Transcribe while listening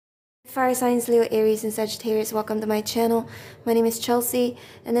Fire signs Leo, Aries, and Sagittarius, welcome to my channel. My name is Chelsea.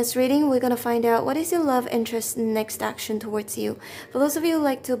 In this reading, we're going to find out what is your love interest next action towards you. For those of you who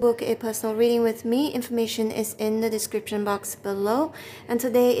like to book a personal reading with me, information is in the description box below. And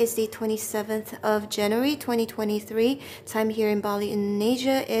today is the 27th of January 2023. Time here in Bali,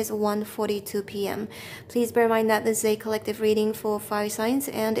 Indonesia is 1:42 p.m. Please bear in mind that this is a collective reading for fire signs,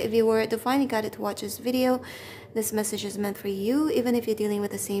 and if you were divinely guided to watch this video, this message is meant for you, even if you're dealing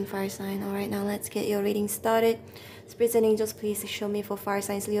with the same fire sign. Alright, now let's get your reading started. Spirits and angels, please show me for fire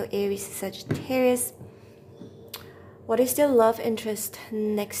signs Leo, Aries, Sagittarius. What is their love interest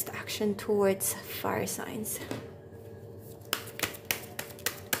next action towards fire signs?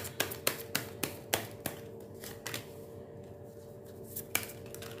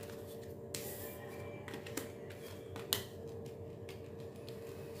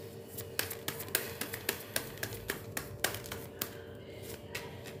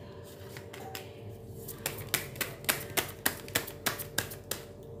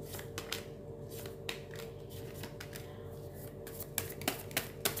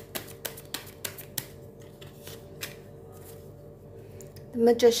 The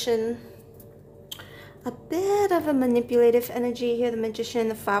Magician, a bit of a manipulative energy here. The Magician,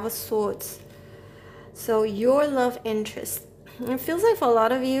 the Five of Swords. So your love interest, it feels like for a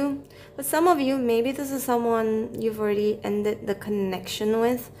lot of you, but some of you, maybe this is someone you've already ended the connection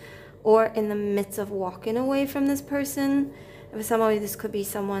with, or in the midst of walking away from this person. And for some of you, this could be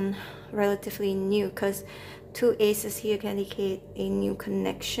someone relatively new, because two aces here can indicate a new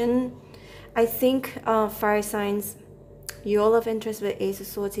connection. I think fire signs, your love interest with Ace of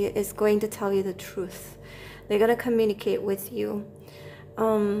Swords here is going to tell you the truth. They're going to communicate with you.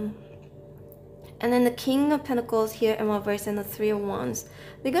 And then the King of Pentacles here in reverse and the Three of Wands.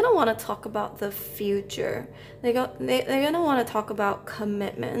 They're going to want to talk about the future. They're going to want to talk about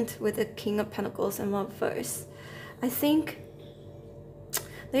commitment with the King of Pentacles in reverse. I think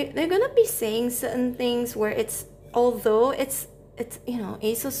they're going to be saying certain things where it's, although it's you know,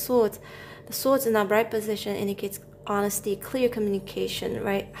 Ace of Swords, the swords in a bright position indicates honesty, clear communication,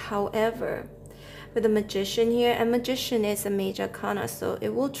 right? However, with the Magician here, and Magician is a major arcana, so it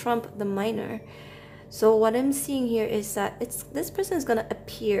will trump the minor. So what I'm seeing here is that this person is going to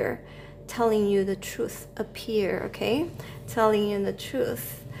appear telling you the truth, okay, telling you the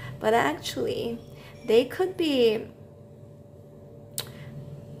truth, but actually they could be,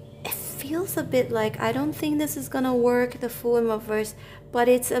 it feels a bit like, I don't think this is gonna work, the Fool in reverse, but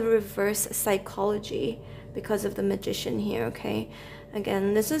it's a reverse psychology because of the Magician here, okay?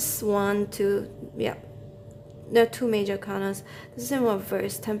 Again, this is one, two, yeah, there are two major arcanas. This is in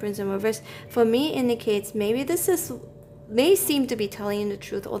reverse, Temperance in reverse. For me, indicates maybe this is, may seem to be telling you the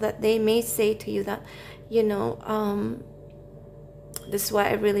truth, or that they may say to you that, you know, this is what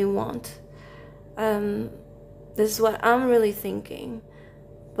I really want. This is what I'm really thinking.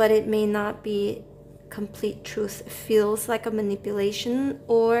 But it may not be complete truth. It feels like a manipulation,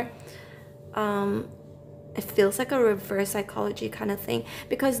 or it feels like a reverse psychology kind of thing,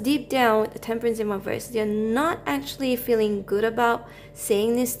 because deep down with the Temperance in reverse, they're not actually feeling good about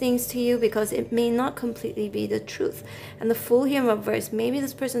saying these things to you, because it may not completely be the truth. And the Fool here in reverse, maybe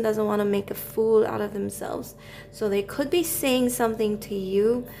this person doesn't want to make a fool out of themselves, so they could be saying something to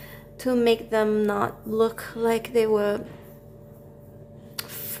you to make them not look like they were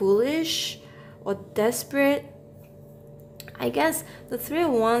foolish or desperate. I guess the Three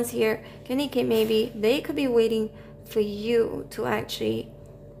of Wands here can indicate maybe they could be waiting for you to actually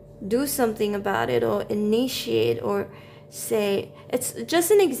do something about it, or initiate, or say. It's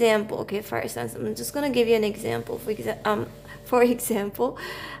just an example, okay, fire signs. I'm just gonna give you an example. For example,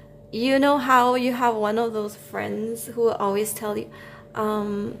 you know how you have one of those friends who will always tell you,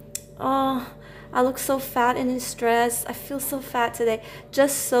 oh, I look so fat and in stress, I feel so fat today,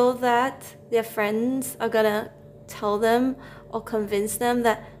 just so that their friends are gonna tell them or convince them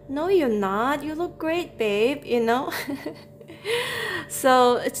that, no, you're not, you look great, babe, you know?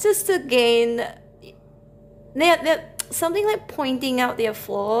 So it's just to gain, they're something like pointing out their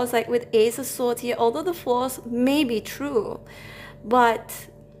flaws, like with Ace of Swords here, although the flaws may be true, but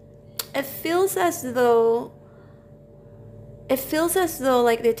it feels as though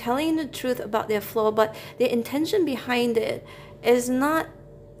like they're telling the truth about their flaw, but the intention behind it is not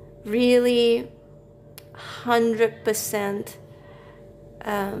really 100%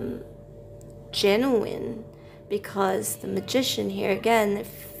 genuine, because the Magician here, again, it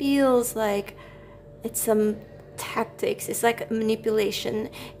feels like it's some tactics. It's like manipulation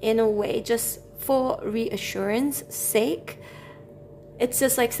in a way, just for reassurance sake. it's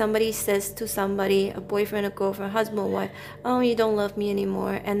just like somebody says to somebody, a boyfriend, a girlfriend, husband, wife, oh, you don't love me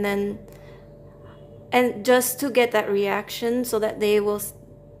anymore. And just to get that reaction, so that they will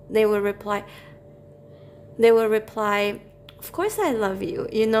reply, of course I love you,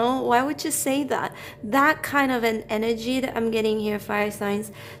 you know? Why would you say that? That kind of an energy that I'm getting here, fire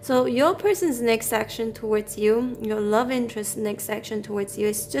signs. So your person's next action towards you, your love interest next action towards you,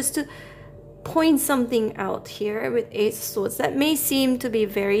 is just to point something out here with Ace of Swords. That may seem to be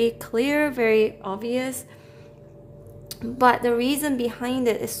very clear, very obvious, but the reason behind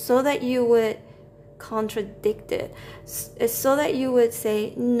it is so that you would contradict it. It's so that you would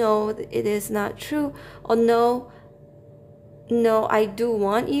say, no, it is not true, or no, I do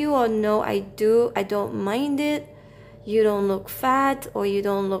want you, or no, I don't mind it. You don't look fat, or you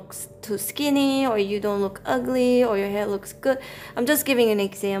don't look too skinny, or you don't look ugly, or your hair looks good. I'm just giving an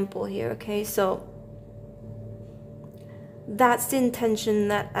example here, okay? So that's the intention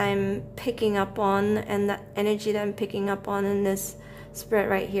that I'm picking up on, and that energy that I'm picking up on in this spread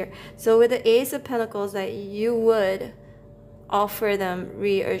right here. So with the Ace of Pentacles, that you would offer them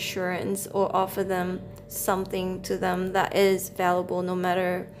reassurance, or offer them something to them that is valuable, no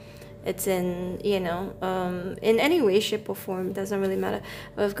matter it's in, you know, in any way, shape, or form. It doesn't really matter.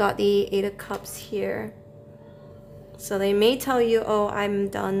 We've got the Eight of Cups here. So they may tell you, oh, I'm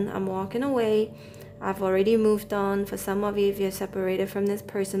done, I'm walking away, I've already moved on. For some of you, if you're separated from this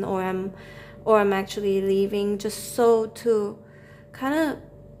person, or I'm actually leaving, just so to kind of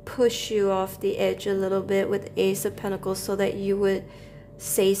push you off the edge a little bit with Ace of Pentacles, so that you would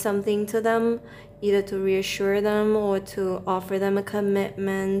say something to them, either to reassure them or to offer them a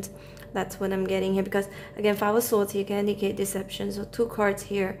commitment. That's what I'm getting here, because again, Five of Swords here can indicate deception. So two cards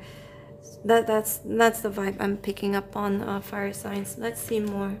here, that's the vibe I'm picking up on, fire signs. Let's see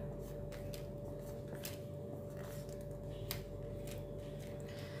more.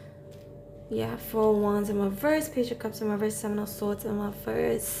 Yeah, Four of Wands in reverse, Page of Cups in reverse, Seven of Swords in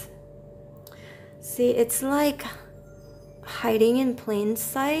reverse. See, it's like hiding in plain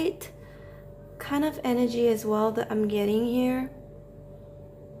sight kind of energy as well that I'm getting here.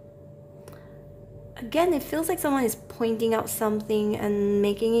 Again, it feels like someone is pointing out something and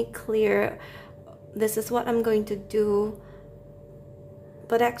making it clear, this is what I'm going to do.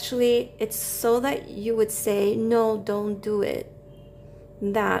 But actually, it's so that you would say, no, don't do it.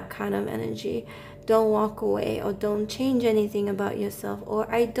 That kind of energy. Don't walk away, or don't change anything about yourself,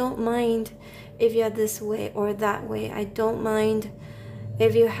 or I don't mind if you're this way or that way. I don't mind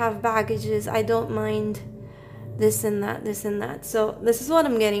if you have baggages. I don't mind this and that, this and that. So this is what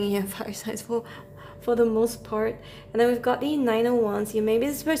I'm getting here, fire signs, for the most part. And then we've got the Nine of Wands here. Maybe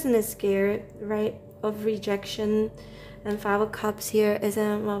this person is scared, right, of rejection. And Five of Cups here is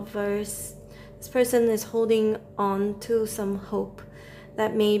in reverse. This person is holding on to some hope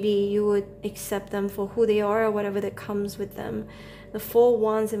that maybe you would accept them for who they are, or whatever that comes with them. The Four of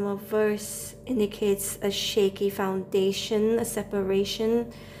Wands in reverse indicates a shaky foundation, a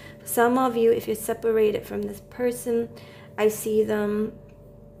separation. For some of you, if you're separated from this person, I see them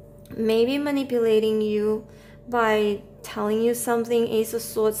maybe manipulating you by telling you something, Ace of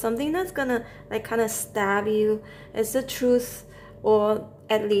Swords, something that's gonna like kind of stab you. It's the truth, or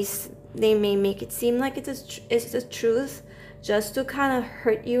at least they may make it seem like it's the truth, just to kind of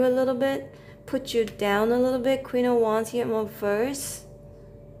hurt you a little bit, put you down a little bit. Queen of Wands here in reverse,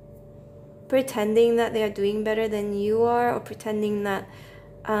 pretending that they are doing better than you are, or pretending that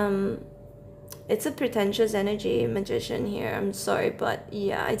it's a pretentious energy, Magician here. I'm sorry, but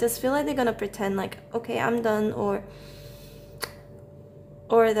yeah, I just feel like they're gonna pretend like, okay, I'm done, or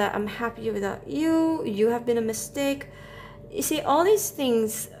that I'm happy without you, you have been a mistake. You see, all these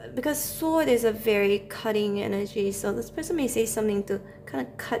things, because sword is a very cutting energy, so this person may say something to kind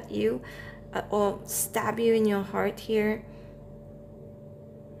of cut you, or stab you in your heart here,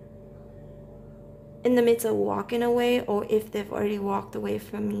 in the midst of walking away, or if they've already walked away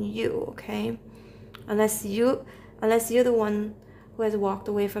from you, okay? Unless you're the one who has walked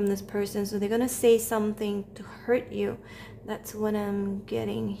away from this person, so they're gonna say something to hurt you. That's what I'm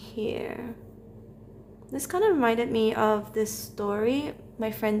getting here. This kind of reminded me of this story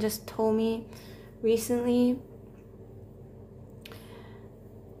my friend just told me recently.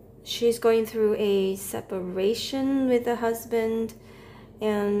 She's going through a separation with the husband,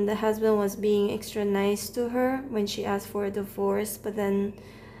 and the husband was being extra nice to her when she asked for a divorce, but then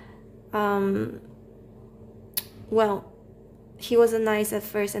well, he wasn't nice at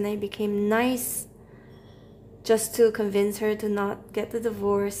first, and then he became nice just to convince her to not get the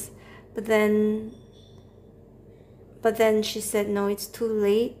divorce. But then she said, no, it's too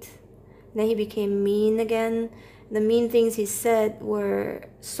late. Then he became mean again, the mean things he said were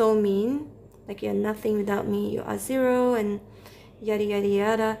so mean, like you're nothing without me, you are zero, and yada yada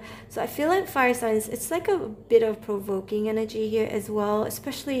yada. So I feel like fire signs, it's like a bit of provoking energy here as well,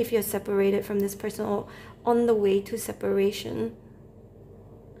 especially if you're separated from this person or on the way to separation.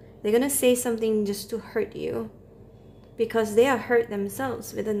 They're gonna say something just to hurt you because they are hurt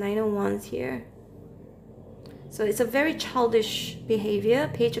themselves with the Nine of Wands here. So it's a very childish behavior,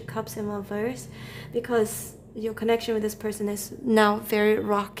 Page of Cups in reverse, because your connection with this person is now very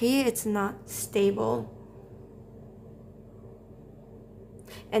rocky. It's not stable.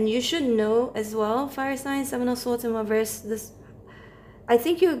 And you should know as well, fire signs, Seven of Swords in reverse, this, I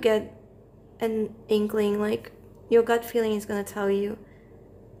think you get an inkling, like your gut feeling is going to tell you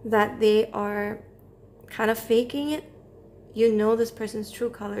that they are kind of faking it. You know this person's true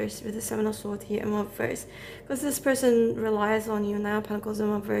colors with the Seven of Swords here in reverse, because this person relies on you. Nine of Pentacles in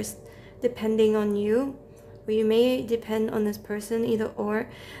reverse, depending on you, or you may depend on this person, either or.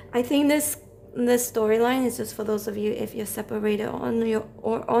 I think this storyline is just for those of you if you're separated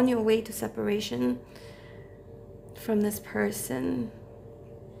on your way to separation from this person.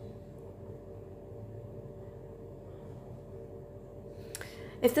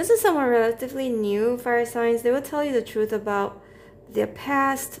 If this is someone relatively new, fire signs, they will tell you the truth about their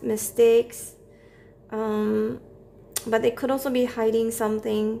past mistakes, but they could also be hiding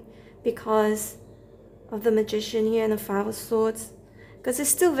something because of the Magician here and the Five of Swords, because it's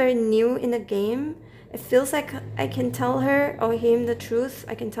still very new in the game. It feels like I can tell her or him the truth.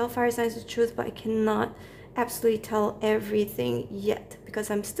 I can tell fire signs the truth, but I cannot absolutely tell everything yet because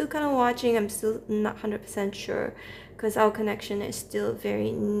I'm still kind of watching. I'm still not 100% sure because our connection is still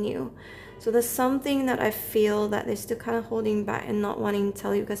very new. So there's something that I feel that they're still kind of holding back and not wanting to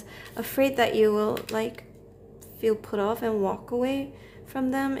tell you because afraid that you will like feel put off and walk away from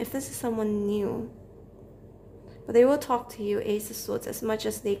them if this is someone new. But they will talk to you, Ace of Swords, as much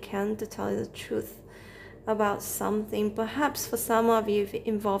as they can to tell you the truth about something. Perhaps for some of you, if you're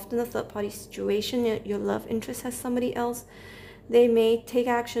involved in a third-party situation, your love interest has somebody else, they may take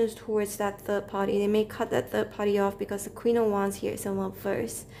actions towards that third party. They may cut that third party off because the Queen of Wands here is in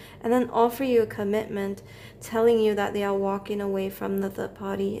reverse, and then offer you a commitment, telling you that they are walking away from the third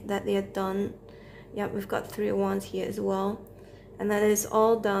party, that they are done. Yeah, we've got Three of Wands here as well. And that it is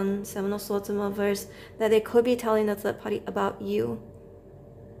all done, Seven of Swords in reverse, that they could be telling the third party about you.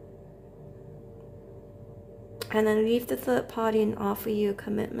 And then leave the third party and offer you a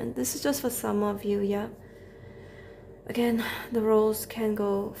commitment. This is just for some of you, yeah. Again, the roles can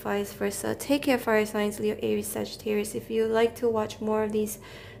go vice versa. Take care, fire signs, Leo, Aries, Sagittarius. If you like to watch more of these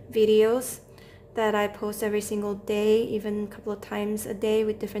videos that I post every single day, even a couple of times a day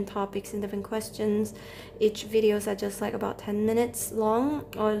with different topics and different questions. Each videos are just like about 10 minutes long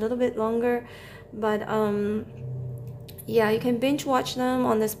or a little bit longer, but yeah, you can binge watch them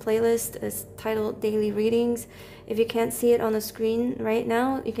on this playlist. It's titled Daily Readings. If you can't see it on the screen right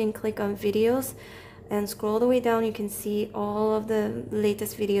now, you can click on videos and scroll all the way down. You can see all of the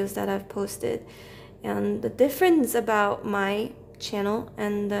latest videos that I've posted. And the difference about my channel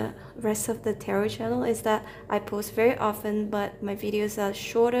and the rest of the tarot channel is that I post very often, but my videos are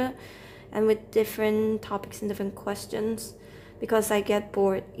shorter and with different topics and different questions because I get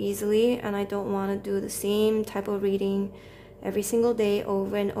bored easily and I don't want to do the same type of reading every single day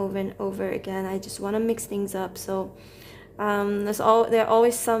over and over and over again. I just want to mix things up. So there are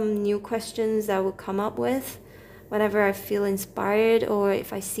always some new questions that I will come up with whenever I feel inspired, or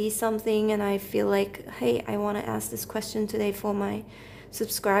if I see something and I feel like, hey, I want to ask this question today for my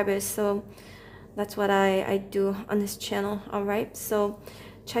subscribers. So that's what I do on this channel. All right, so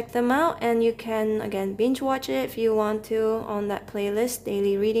check them out, and you can again binge watch it if you want to on that playlist,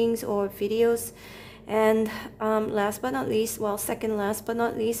 daily readings or videos. And last but not least, well, second last but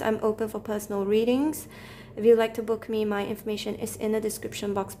not least, I'm open for personal readings. If you'd like to book me, my information is in the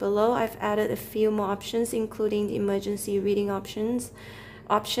description box below. I've added a few more options, including the emergency reading option.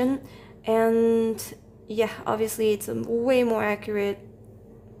 And yeah, obviously it's a way more accurate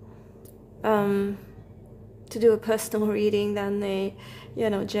to do a personal reading than a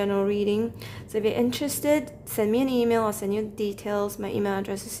general reading. So if you're interested, send me an email. I'll send you details. My email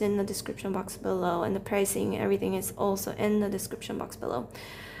address is in the description box below, and the pricing, everything is also in the description box below.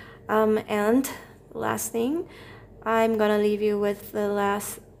 And last thing, I'm gonna leave you with the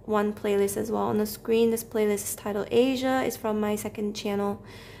last one playlist as well on the screen. This playlist is titled Asia. It's from my second channel.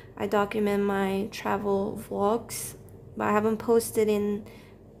 I document my travel vlogs, but I haven't posted in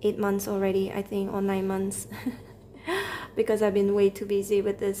 8 months already, I think, or 9 months because I've been way too busy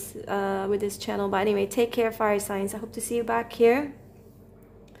with this channel. But anyway, take care, fire signs. I hope to see you back here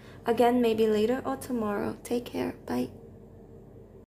Again, maybe later or tomorrow. Take care. Bye.